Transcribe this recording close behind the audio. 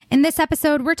In this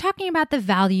episode, we're talking about the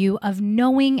value of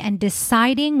knowing and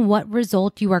deciding what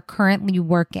result you are currently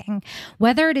working.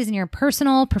 Whether it is in your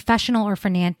personal, professional, or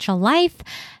financial life,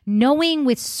 knowing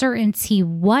with certainty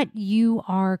what you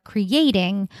are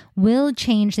creating will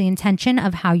change the intention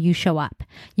of how you show up.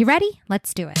 You ready?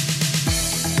 Let's do it.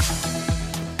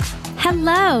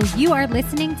 Hello, you are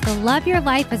listening to the Love Your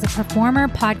Life as a Performer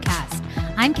podcast.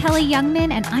 I'm Kelly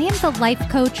Youngman, and I am the life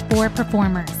coach for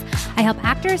performers. I help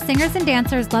actors, singers, and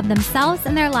dancers love themselves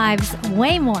and their lives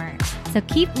way more. So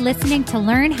keep listening to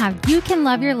learn how you can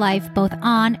love your life both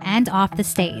on and off the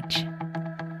stage.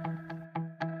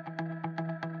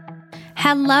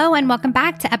 Hello, and welcome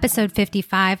back to episode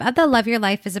 55 of the Love Your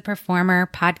Life as a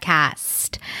Performer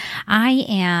podcast. I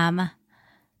am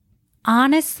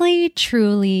honestly,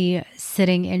 truly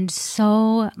sitting in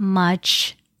so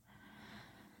much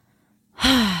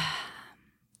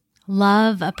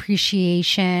love,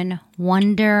 appreciation,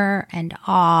 wonder, and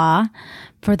awe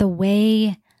for the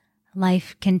way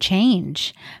life can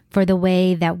change, for the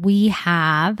way that we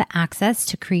have access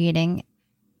to creating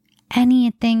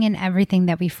anything and everything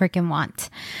that we freaking want.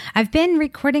 I've been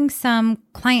recording some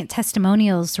client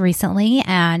testimonials recently,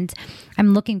 and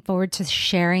I'm looking forward to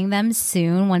sharing them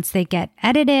soon once they get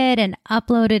edited and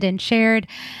uploaded and shared.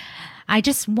 I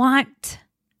just want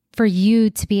for you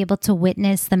to be able to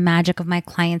witness the magic of my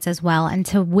clients as well, and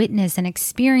to witness and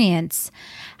experience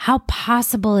how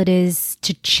possible it is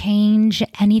to change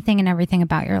anything and everything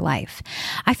about your life.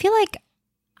 I feel like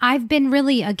I've been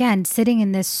really, again, sitting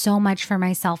in this so much for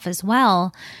myself as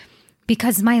well,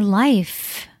 because my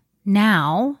life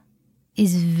now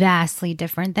is vastly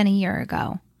different than a year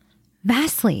ago.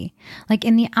 Vastly, like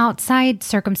in the outside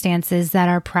circumstances that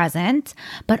are present,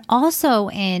 but also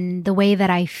in the way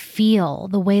that I feel,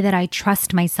 the way that I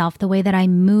trust myself, the way that I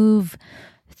move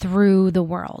through the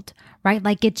world, right?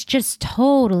 Like it's just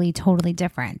totally, totally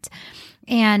different.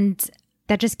 And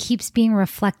that just keeps being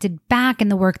reflected back in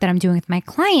the work that I'm doing with my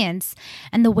clients,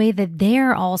 and the way that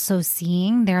they're also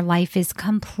seeing their life is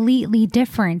completely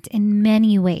different in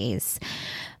many ways.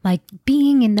 Like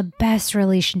being in the best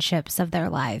relationships of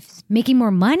their lives, making more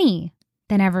money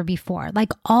than ever before.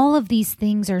 Like all of these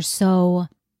things are so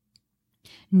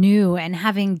new, and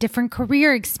having different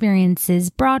career experiences,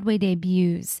 Broadway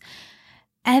debuts.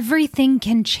 Everything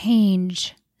can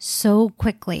change so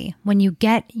quickly when you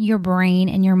get your brain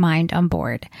and your mind on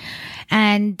board.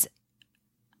 And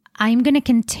I'm going to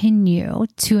continue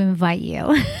to invite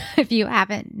you, if you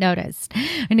haven't noticed,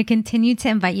 I'm going to continue to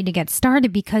invite you to get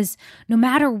started, because no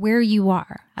matter where you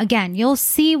are, again, you'll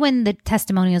see when the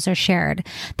testimonials are shared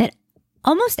that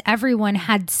almost everyone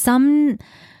had some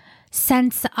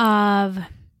sense of,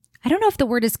 I don't know if the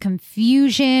word is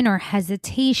confusion or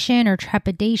hesitation or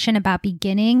trepidation about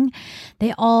beginning.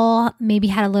 They all maybe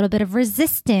had a little bit of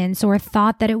resistance, or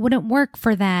thought that it wouldn't work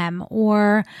for them,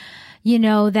 or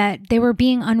that they were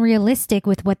being unrealistic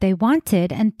with what they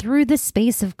wanted. And through the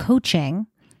space of coaching,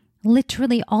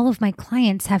 literally all of my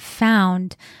clients have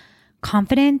found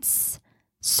confidence,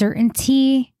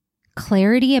 certainty,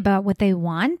 clarity about what they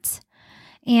want.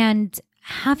 And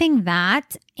having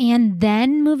that and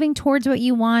then moving towards what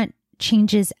you want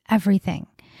changes everything.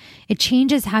 It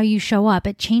changes how you show up.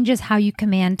 It changes how you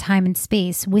command time and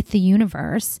space with the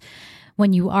universe.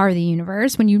 When you are the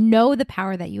universe, when you know the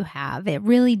power that you have, it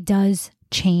really does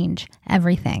change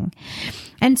everything.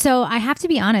 And so I have to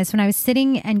be honest, when I was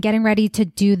sitting and getting ready to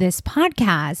do this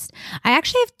podcast, I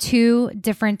actually have two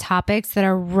different topics that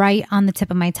are right on the tip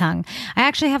of my tongue. I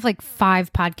actually have like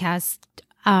 5 podcast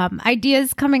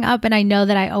ideas coming up, and I know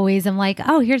that I always am like,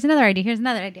 oh, here's another idea, here's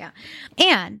another idea.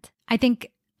 And I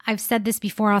think I've said this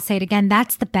before, I'll say it again,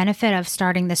 that's the benefit of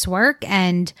starting this work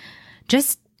and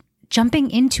just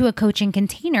jumping into a coaching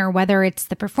container, whether it's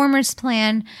the Performers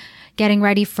Plan, getting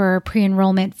ready for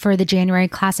pre-enrollment for the January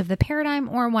class of the Paradigm,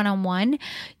 or one-on-one,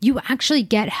 you actually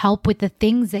get help with the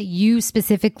things that you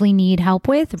specifically need help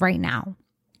with right now.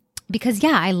 Because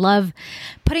I love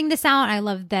putting this out. I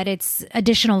love that it's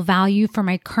additional value for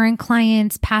my current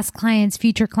clients, past clients,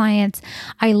 future clients.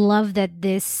 I love that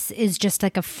this is just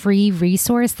like a free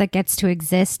resource that gets to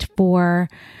exist for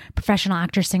professional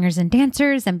actors, singers, and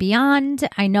dancers and beyond.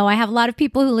 I know I have a lot of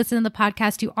people who listen to the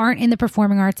podcast who aren't in the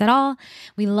performing arts at all.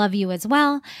 We love you as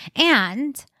well.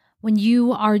 And when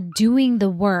you are doing the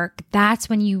work, that's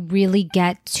when you really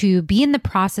get to be in the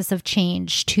process of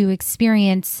change, to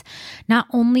experience not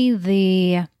only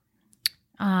the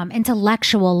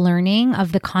intellectual learning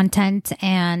of the content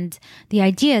and the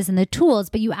ideas and the tools,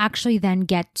 but you actually then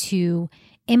get to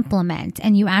implement,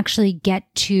 and you actually get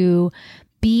to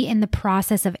be in the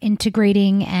process of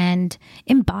integrating and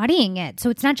embodying it. So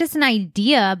it's not just an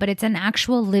idea, but it's an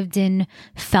actual lived in,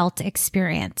 felt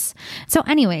experience. So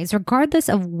anyways, regardless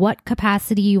of what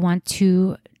capacity you want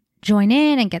to join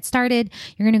in and get started,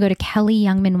 you're going to go to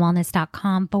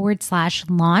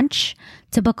kellyyoungmanwellness.com/launch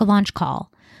to book a launch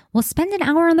call. We'll spend an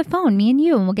hour on the phone, me and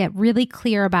you, and we'll get really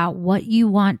clear about what you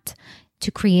want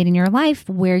to create in your life,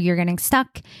 where you're getting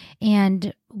stuck,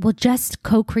 and we'll just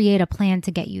co-create a plan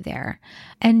to get you there.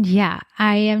 And yeah,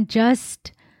 I am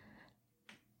just,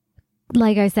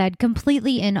 like I said,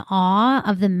 completely in awe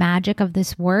of the magic of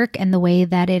this work and the way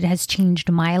that it has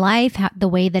changed my life, the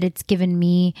way that it's given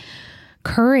me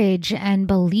courage and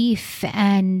belief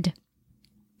and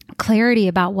clarity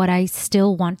about what I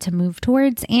still want to move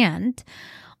towards, and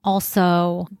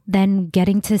also then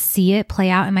getting to see it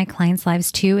play out in my clients'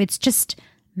 lives too. It's just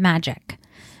magic.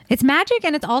 It's magic,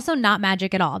 and it's also not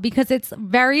magic at all because it's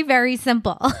very, very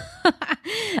simple.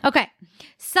 Okay.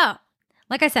 So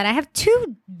like I said, I have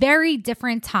two very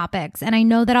different topics, and I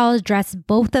know that I'll address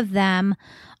both of them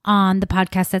on the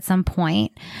podcast at some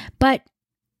point. But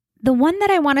the one that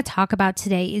I want to talk about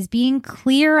today is being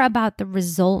clear about the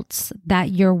results that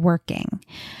you're working.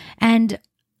 And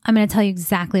I'm going to tell you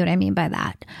exactly what I mean by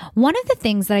that. One of the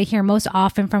things that I hear most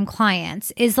often from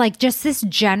clients is like just this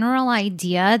general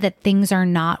idea that things are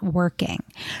not working.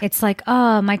 It's like,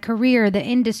 oh, my career, the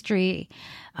industry,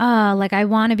 like I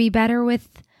want to be better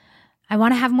I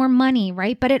want to have more money,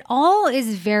 right? But it all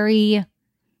is very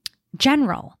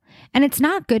general. And it's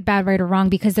not good, bad, right, or wrong,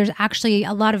 because there's actually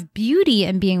a lot of beauty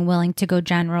in being willing to go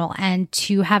general and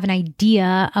to have an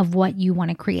idea of what you want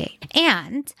to create.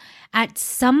 And at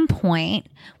some point,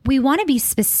 we want to be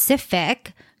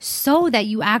specific so that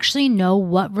you actually know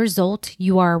what result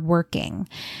you are working,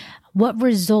 what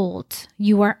result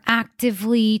you are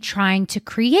actively trying to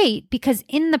create. Because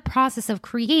in the process of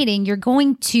creating, you're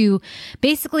going to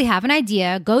basically have an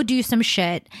idea, go do some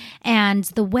shit. And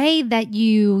the way that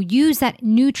you use that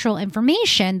neutral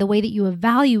information, the way that you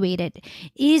evaluate it,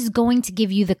 is going to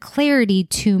give you the clarity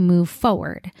to move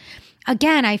forward.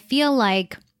 Again, I feel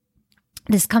like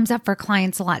this comes up for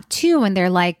clients a lot too. And they're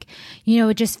like,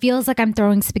 it just feels like I'm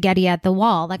throwing spaghetti at the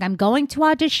wall. Like I'm going to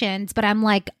auditions, but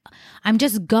I'm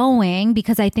just going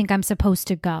because I think I'm supposed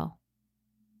to go.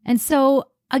 And so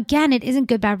again, it isn't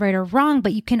good, bad, right, or wrong,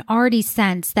 but you can already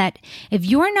sense that if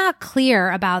you're not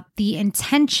clear about the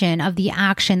intention of the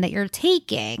action that you're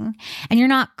taking, and you're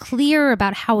not clear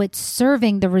about how it's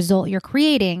serving the result you're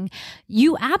creating,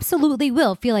 you absolutely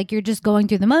will feel like you're just going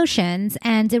through the motions,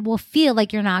 and it will feel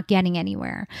like you're not getting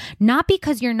anywhere. Not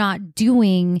because you're not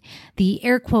doing the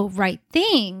air quote right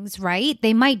things, right?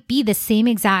 They might be the same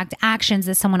exact actions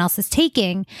that someone else is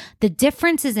taking. The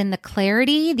difference is in the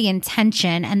clarity, the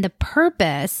intention, and the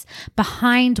purpose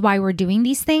behind why we're doing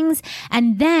these things.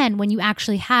 And then when you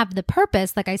actually have the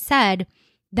purpose, like I said,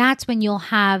 that's when you'll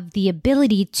have the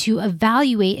ability to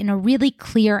evaluate in a really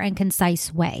clear and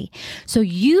concise way. So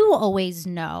you always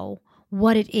know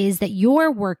what it is that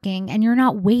you're working, and you're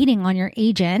not waiting on your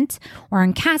agent or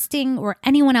on casting or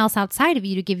anyone else outside of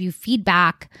you to give you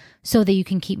feedback so that you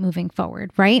can keep moving forward,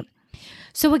 right?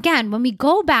 So again, when we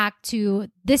go back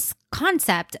to this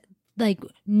concept, like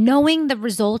knowing the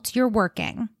results you're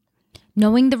working,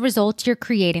 knowing the results you're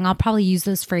creating. I'll probably use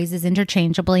those phrases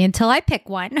interchangeably until I pick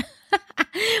one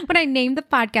when I name the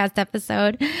podcast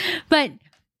episode. But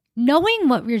knowing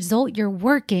what result you're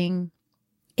working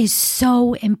is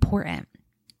so important.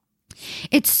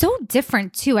 It's so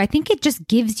different too. I think it just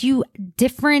gives you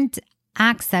different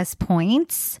access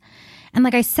points. And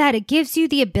like I said, it gives you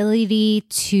the ability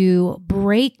to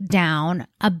break down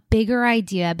a bigger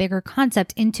idea, a bigger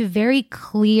concept into very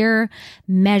clear,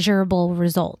 measurable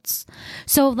results.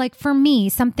 So like for me,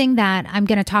 something that I'm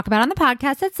going to talk about on the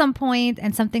podcast at some point,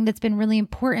 and something that's been really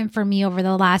important for me over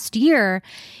the last year,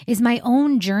 is my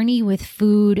own journey with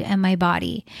food and my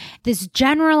body. This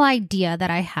general idea that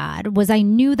I had was I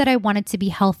knew that I wanted to be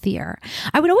healthier.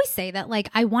 I would always say that like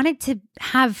I wanted to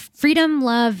have freedom,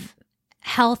 love,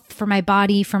 health for my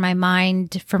body, for my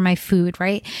mind, for my food,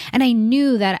 right? And I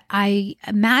knew that I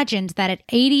imagined that at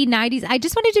 80, 90s, I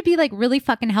just wanted to be like really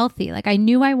fucking healthy. Like I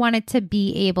knew I wanted to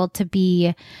be able to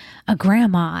be a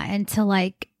grandma and to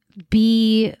like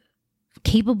be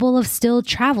capable of still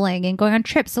traveling and going on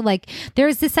trips. So like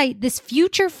there's this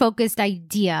future focused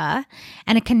idea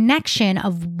and a connection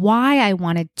of why I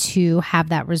wanted to have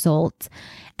that result.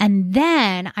 And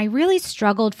then I really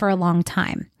struggled for a long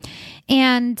time.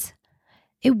 And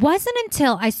it wasn't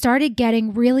until I started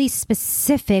getting really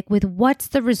specific with what's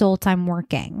the result I'm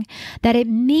working that it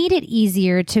made it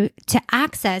easier to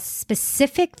access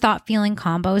specific thought feeling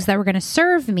combos that were going to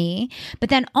serve me, but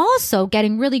then also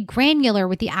getting really granular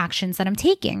with the actions that I'm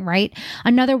taking, right?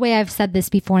 Another way I've said this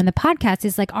before in the podcast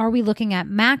is like, are we looking at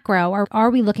macro or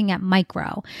are we looking at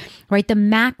micro, right? The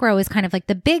macro is kind of like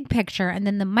the big picture, and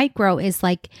then the micro is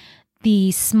like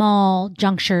the small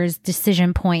junctures,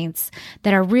 decision points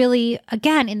that are really,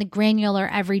 again, in the granular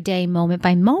everyday moment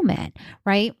by moment,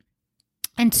 right?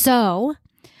 And so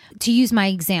to use my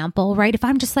example, right? If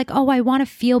I'm just like, oh, I want to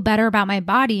feel better about my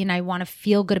body and I want to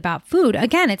feel good about food.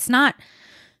 Again, it's not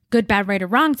good, bad, right, or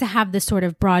wrong to have this sort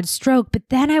of broad stroke, but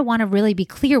then I want to really be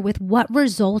clear with what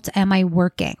result am I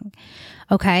working?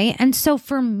 Okay. And so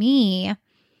for me,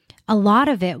 a lot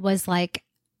of it was like,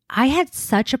 I had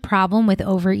such a problem with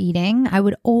overeating. I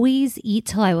would always eat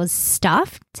till I was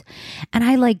stuffed. And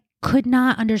I like could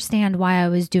not understand why I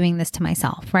was doing this to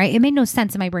myself, right? It made no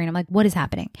sense in my brain. I'm like, what is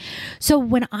happening? So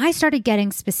when I started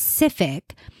getting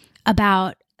specific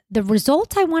about the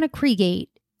result I want to create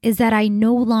is that I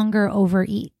no longer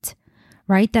overeat,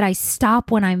 right? That I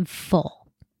stop when I'm full.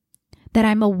 That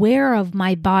I'm aware of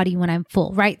my body when I'm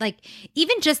full, right? Like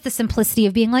even just the simplicity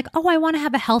of being like, oh, I want to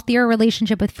have a healthier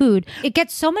relationship with food. It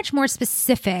gets so much more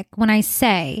specific when I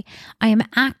say I am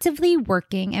actively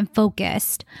working and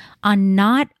focused on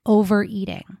not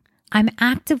overeating. I'm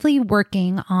actively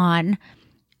working on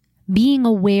being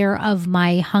aware of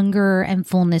my hunger and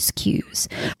fullness cues.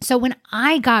 So when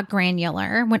I got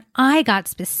granular, when I got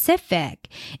specific,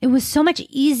 it was so much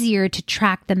easier to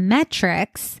track the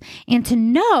metrics and to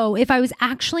know if I was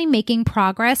actually making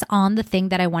progress on the thing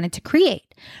that I wanted to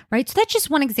create, right? So that's just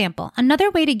one example. Another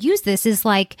way to use this is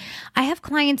like, I have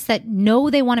clients that know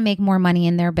they want to make more money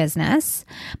in their business,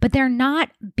 but they're not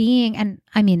being, and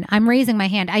I mean, I'm raising my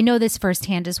hand. I know this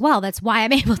firsthand as well. That's why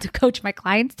I'm able to coach my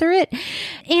clients through it.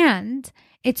 And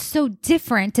it's so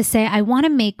different to say, I want to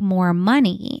make more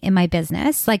money in my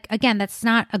business. Like, again, that's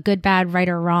not a good, bad, right,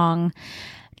 or wrong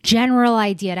general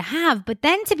idea to have, but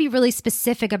then to be really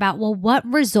specific about, well, what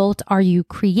result are you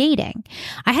creating?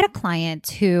 I had a client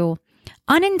who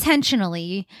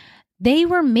unintentionally, they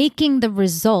were making the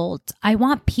result, I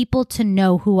want people to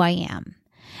know who I am.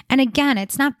 And again,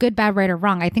 it's not good, bad, right, or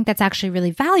wrong. I think that's actually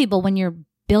really valuable when you're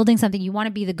building something. You want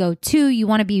to be the go-to. You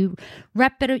want to be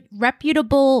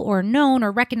reputable or known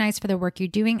or recognized for the work you're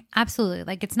doing. Absolutely.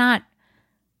 Like it's not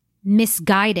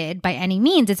misguided by any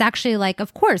means. It's actually like,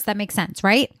 of course, that makes sense,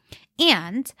 right?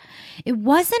 And it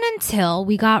wasn't until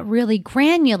we got really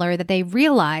granular that they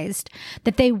realized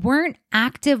that they weren't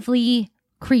actively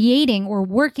creating or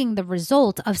working the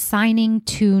result of signing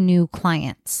 2 new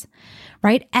clients,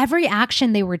 right? Every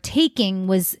action they were taking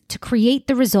was to create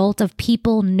the result of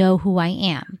people know who I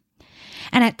am.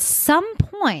 And at some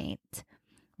point,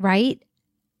 right,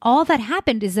 all that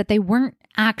happened is that they weren't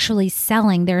actually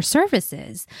selling their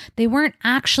services. They weren't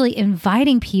actually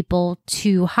inviting people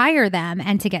to hire them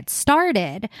and to get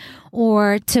started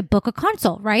or to book a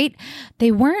consult, right?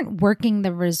 They weren't working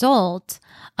the result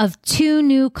of 2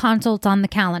 new consults on the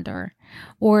calendar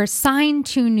or sign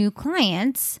 2 new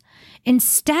clients.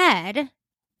 Instead,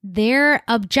 their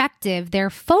objective, their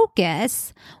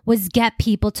focus was get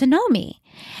people to know me.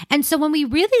 And so when we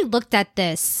really looked at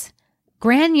this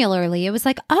granularly, it was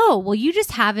like, oh, well, you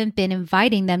just haven't been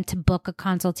inviting them to book a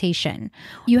consultation.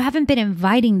 You haven't been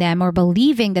inviting them or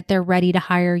believing that they're ready to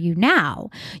hire you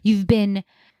now. You've been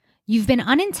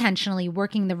unintentionally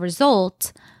working the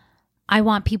result, I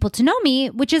want people to know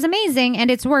me, which is amazing and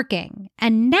it's working.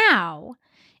 And now,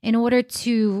 in order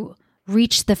to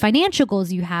reach the financial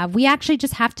goals you have, we actually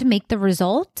just have to make the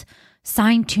result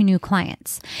sign 2 new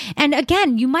clients. And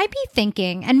again, you might be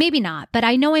thinking, and maybe not, but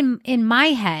I know in my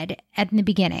head at the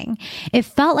beginning, it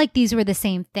felt like these were the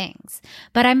same things.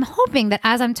 But I'm hoping that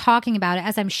as I'm talking about it,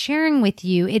 as I'm sharing with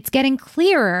you, it's getting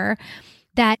clearer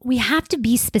that we have to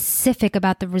be specific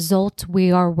about the result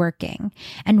we are working.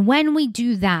 And when we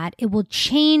do that, it will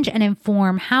change and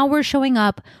inform how we're showing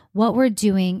up, what we're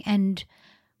doing, and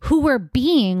who we're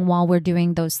being while we're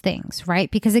doing those things, right?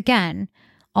 Because again,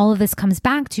 all of this comes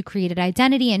back to created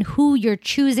identity and who you're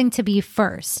choosing to be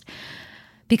first.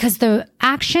 Because the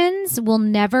actions will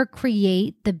never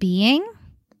create the being.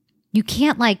 You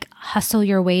can't like hustle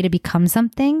your way to become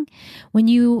something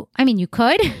you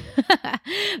could.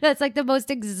 That's like the most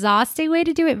exhausting way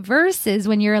to do it versus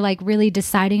when you're like really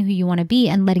deciding who you want to be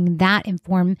and letting that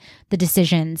inform the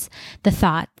decisions, the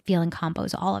thought, feeling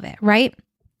combos, all of it, right?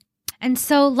 And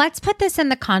so let's put this in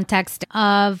the context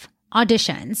of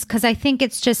auditions, because I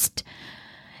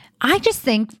just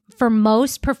think for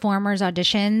most performers,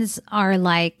 auditions are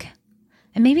like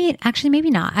And maybe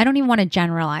not. I don't even want to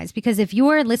generalize, because if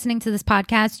you're listening to this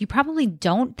podcast, you probably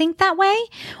don't think that way.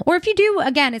 Or if you do,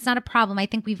 again, it's not a problem. I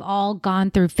think we've all gone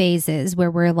through phases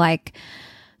where we're like,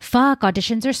 fuck,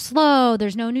 auditions are slow.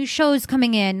 There's no new shows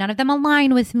coming in. None of them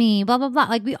align with me, blah, blah, blah.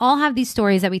 Like, we all have these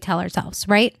stories that we tell ourselves,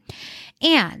 right?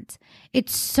 And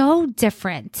it's so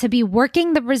different to be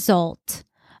working the result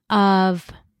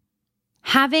of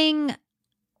having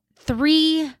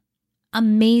 3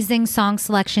 amazing song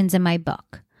selections in my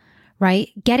book, right?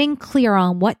 Getting clear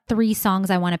on what 3 songs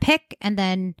I want to pick, and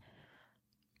then,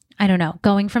 I don't know,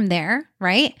 going from there,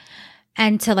 right?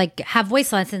 And to like have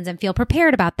voice lessons and feel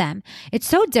prepared about them. It's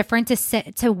so different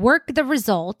to work the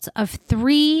result of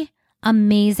 3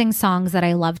 amazing songs that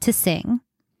I love to sing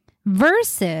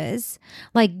versus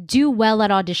like do well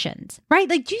at auditions, right?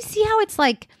 Like, do you see how it's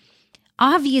like,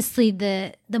 obviously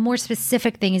the more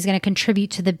specific thing is going to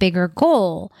contribute to the bigger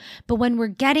goal. But when we're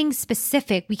getting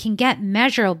specific, we can get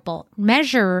measurable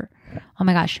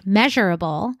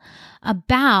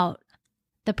about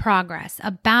the progress,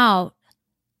 about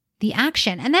the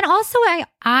action. And then also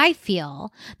I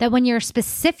feel that when you're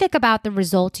specific about the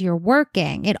result you're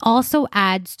working, it also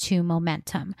adds to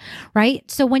momentum, right?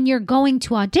 So when you're going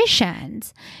to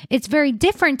auditions, it's very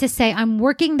different to say, I'm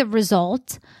working the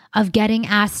result of getting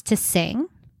asked to sing.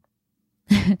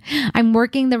 I'm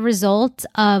working the result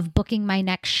of booking my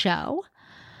next show.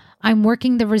 I'm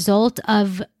working the result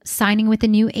of signing with a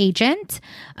new agent.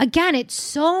 Again, it's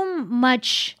so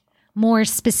much more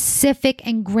specific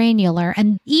and granular.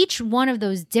 And each one of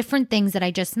those different things that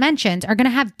I just mentioned are going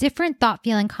to have different thought,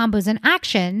 feeling combos and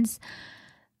actions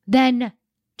than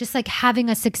just like having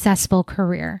a successful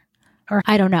career, or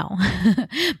I don't know,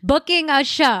 booking a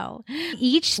show.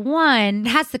 Each one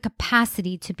has the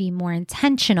capacity to be more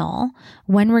intentional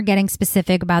when we're getting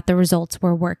specific about the results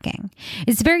we're working.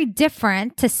 It's very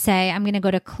different to say, I'm going to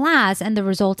go to class and the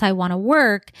result I want to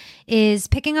work is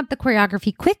picking up the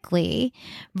choreography quickly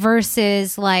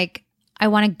versus like, I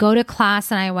want to go to class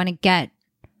and I want to get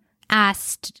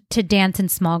asked to dance in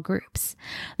small groups.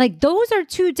 Like, those are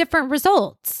 2 different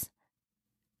results.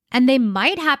 And they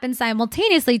might happen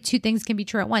simultaneously. 2 things can be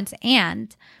true at once.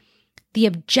 And the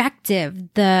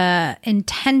objective, the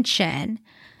intention,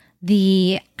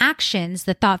 the actions,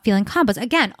 the thought, feeling combos,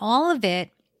 again, all of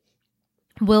it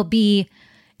will be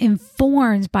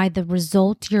informed by the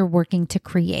result you're working to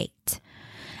create.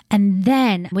 And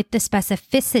then with the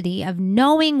specificity of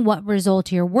knowing what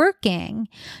result you're working,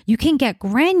 you can get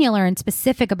granular and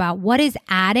specific about what is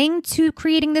adding to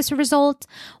creating this result,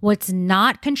 what's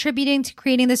not contributing to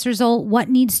creating this result, what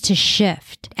needs to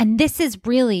shift. And this is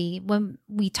really, when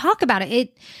we talk about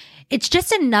it, it's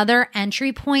just another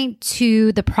entry point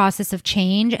to the process of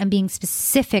change and being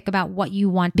specific about what you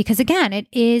want, because again, it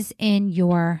is in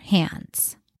your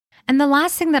hands. And the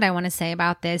last thing that I want to say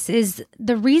about this is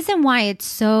the reason why it's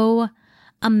so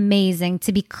amazing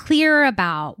to be clear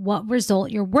about what result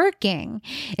you're working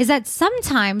is that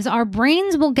sometimes our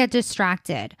brains will get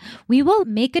distracted. We will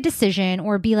make a decision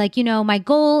or be like, my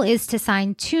goal is to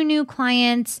sign 2 new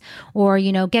clients or,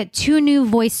 get 2 new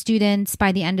voice students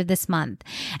by the end of this month.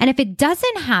 And if it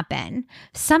doesn't happen,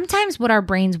 sometimes what our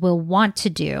brains will want to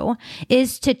do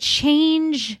is to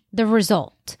change the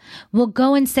result. We'll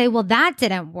go and say, well, that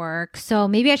didn't work, so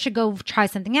maybe I should go try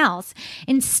something else,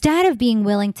 instead of being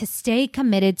willing to stay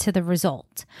committed to the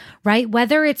result, right?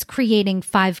 Whether it's creating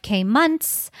 5K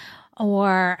months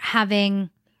or having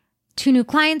 2 new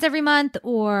clients every month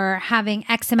or having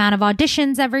X amount of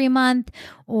auditions every month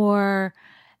or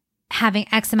having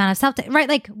X amount of right?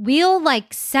 Like, we'll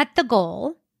set the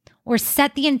goal or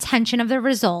set the intention of the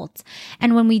result.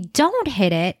 And when we don't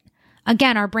hit it,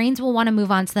 again, our brains will want to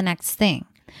move on to the next thing.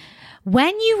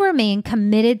 When you remain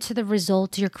committed to the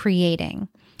result you're creating,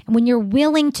 when you're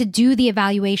willing to do the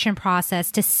evaluation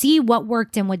process to see what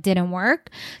worked and what didn't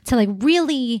work, to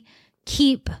really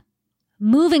keep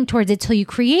moving towards it till you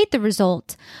create the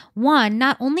result, one,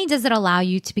 not only does it allow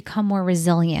you to become more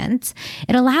resilient,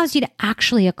 it allows you to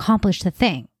actually accomplish the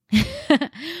thing,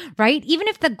 right? Even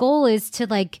if the goal is to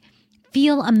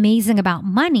feel amazing about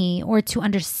money or to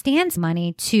understand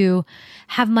money, to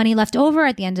have money left over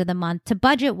at the end of the month, to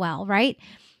budget well, right?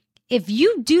 If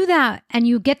you do that and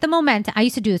you get the momentum, I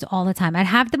used to do this all the time. I'd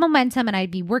have the momentum and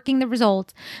I'd be working the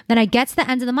result. Then I get to the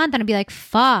end of the month and I'd be like,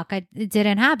 fuck, it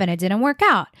didn't happen. It didn't work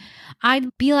out.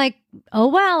 I'd be like, oh,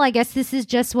 well, I guess this is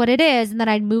just what it is. And then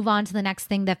I'd move on to the next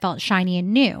thing that felt shiny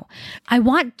and new. I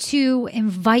want to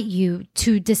invite you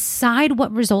to decide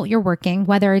what result you're working,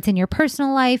 whether it's in your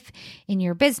personal life, in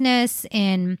your business,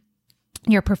 in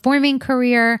your performing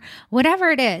career,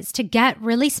 whatever it is, to get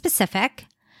really specific.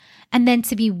 And then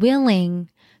to be willing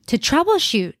to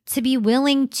troubleshoot, to be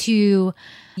willing to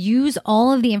use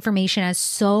all of the information as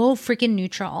so freaking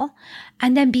neutral,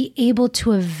 and then be able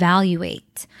to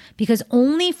evaluate, because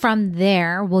only from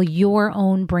there will your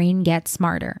own brain get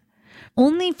smarter.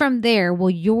 Only from there will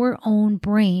your own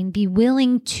brain be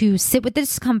willing to sit with the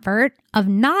discomfort of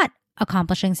not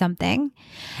accomplishing something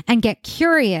and get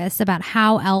curious about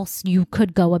how else you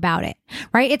could go about it,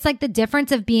 right? It's like the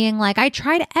difference of being like, I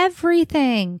tried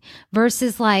everything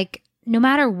versus like, no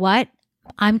matter what,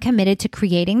 I'm committed to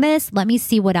creating this. Let me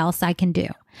see what else I can do.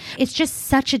 It's just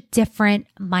such a different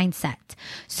mindset.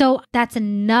 So that's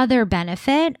another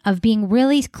benefit of being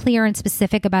really clear and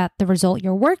specific about the result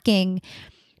you're working,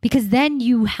 because then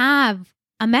you have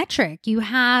a metric, you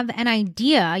have an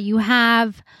idea, you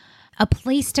have a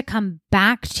place to come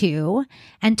back to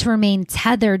and to remain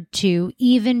tethered to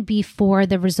even before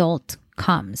the result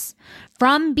comes.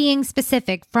 From being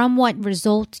specific, from what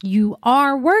result you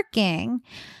are working,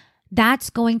 that's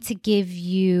going to give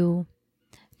you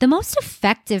the most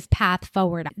effective path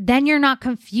forward. Then you're not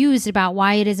confused about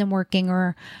why it isn't working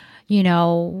or,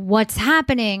 what's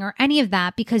happening or any of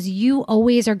that, because you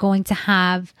always are going to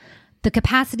have the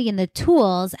capacity and the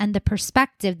tools and the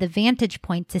perspective, the vantage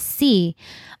point to see,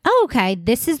 oh, okay,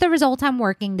 this is the result I'm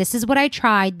working. This is what I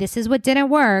tried. This is what didn't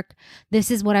work.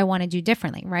 This is what I want to do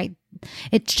differently, right?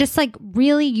 It's just like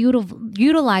really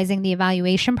utilizing the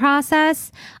evaluation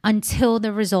process until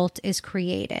the result is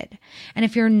created. And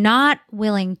if you're not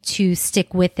willing to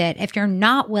stick with it, if you're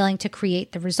not willing to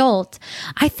create the result,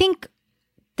 I think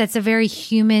that's a very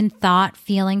human thought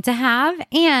feeling to have.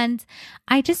 And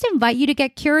I just invite you to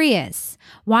get curious.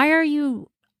 Why are you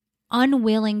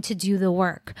unwilling to do the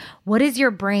work? What is your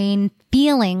brain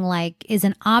feeling like is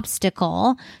an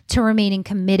obstacle to remaining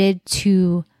committed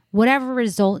to whatever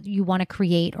result you want to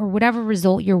create or whatever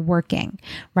result you're working,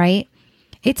 right?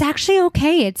 It's actually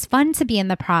okay. It's fun to be in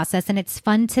the process, and it's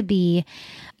fun to be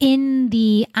in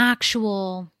the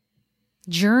actual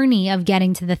journey of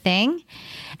getting to the thing.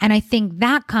 And I think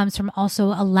that comes from also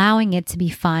allowing it to be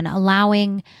fun,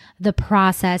 allowing the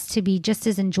process to be just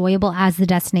as enjoyable as the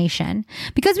destination.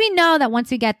 Because we know that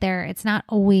once we get there, it's not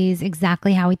always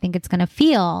exactly how we think it's going to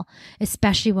feel,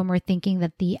 especially when we're thinking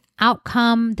that the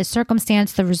outcome, the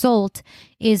circumstance, the result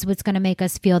is what's going to make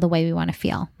us feel the way we want to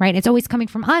feel, right? It's always coming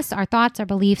from us, our thoughts, our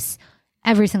beliefs,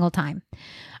 every single time.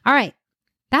 All right.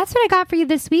 That's what I got for you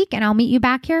this week, and I'll meet you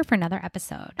back here for another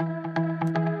episode.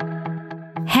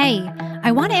 Hey,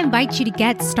 I want to invite you to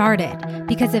get started,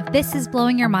 because if this is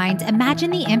blowing your mind, imagine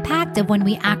the impact of when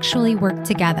we actually work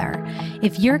together.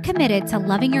 If you're committed to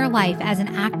loving your life as an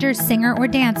actor, singer, or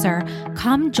dancer,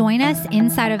 come join us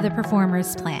inside of the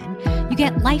Performers Plan. You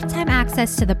get lifetime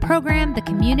access to the program, the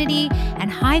community,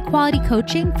 and high-quality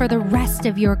coaching for the rest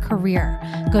of your career.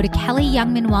 Go to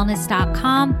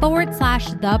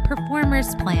kellyyoungmanwellness.com/the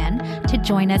Performers Plan to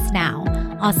join us now.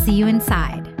 I'll see you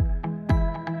inside.